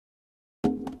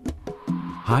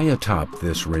High atop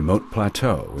this remote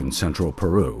plateau in central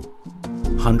Peru,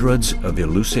 hundreds of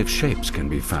elusive shapes can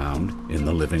be found in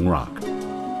the living rock.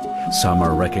 Some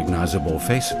are recognizable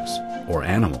faces or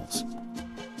animals.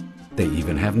 They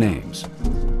even have names.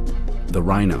 The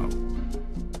rhino,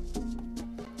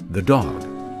 the dog,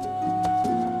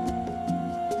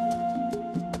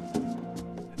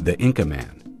 the Inca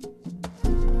man,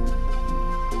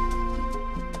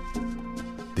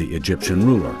 the Egyptian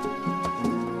ruler,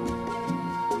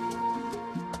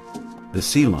 the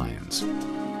sea lions,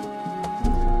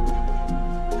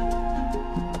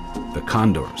 the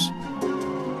condors,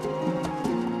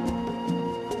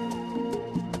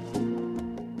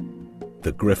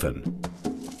 the griffin.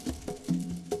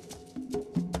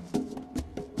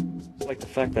 I like the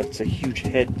fact that it's a huge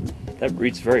head. That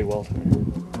reads very well to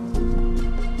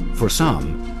me. For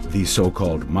some, these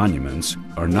so-called monuments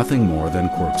are nothing more than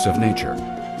quirks of nature,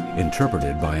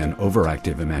 interpreted by an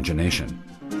overactive imagination.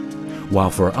 While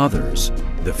for others,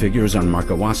 the figures on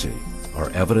Markawasi are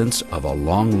evidence of a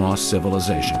long-lost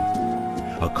civilization,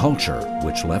 a culture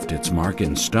which left its mark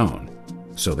in stone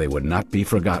so they would not be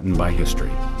forgotten by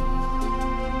history.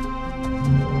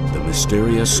 The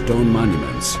mysterious stone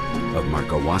monuments of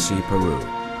Markawasi, Peru.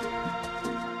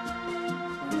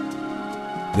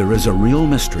 There is a real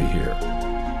mystery here.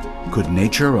 Could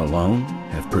nature alone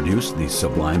have produced these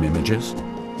sublime images?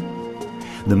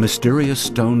 The mysterious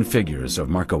stone figures of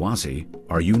Markawasi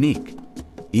are unique,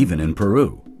 even in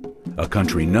Peru, a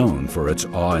country known for its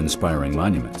awe-inspiring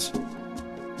monuments.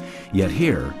 Yet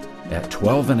here, at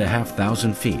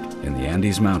 12,500 feet in the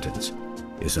Andes Mountains,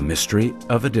 is a mystery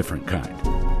of a different kind.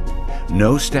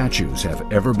 No statues have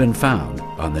ever been found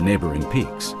on the neighboring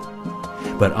peaks,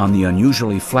 but on the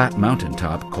unusually flat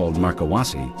mountaintop called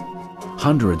Markawasi,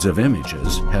 hundreds of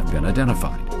images have been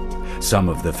identified. Some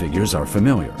of the figures are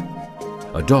familiar.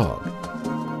 A dog,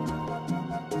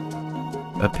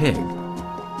 a pig,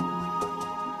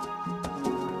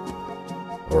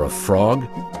 or a frog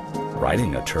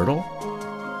riding a turtle?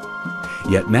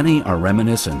 Yet many are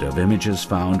reminiscent of images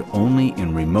found only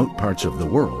in remote parts of the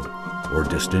world or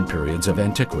distant periods of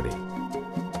antiquity.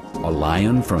 A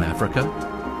lion from Africa?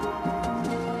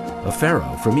 A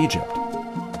pharaoh from Egypt?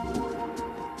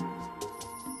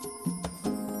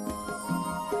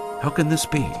 How can this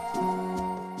be?